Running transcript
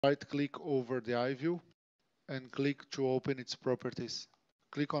Right-click over the iView and click to open its properties.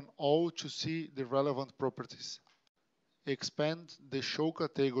 Click on All to see the relevant properties. Expand the Show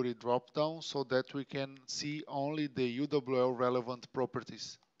Category drop-down so that we can see only the UWL relevant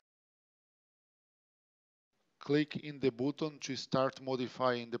properties. Click in the button to start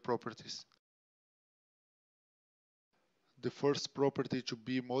modifying the properties. The first property to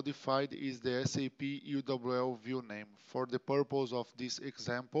be modified is the SAP UWL view name. For the purpose of this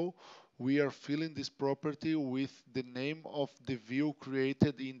example, we are filling this property with the name of the view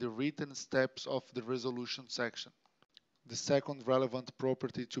created in the written steps of the resolution section. The second relevant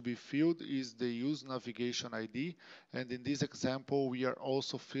property to be filled is the use navigation ID, and in this example we are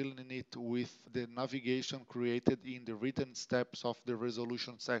also filling it with the navigation created in the written steps of the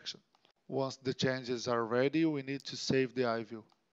resolution section. Once the changes are ready, we need to save the iView.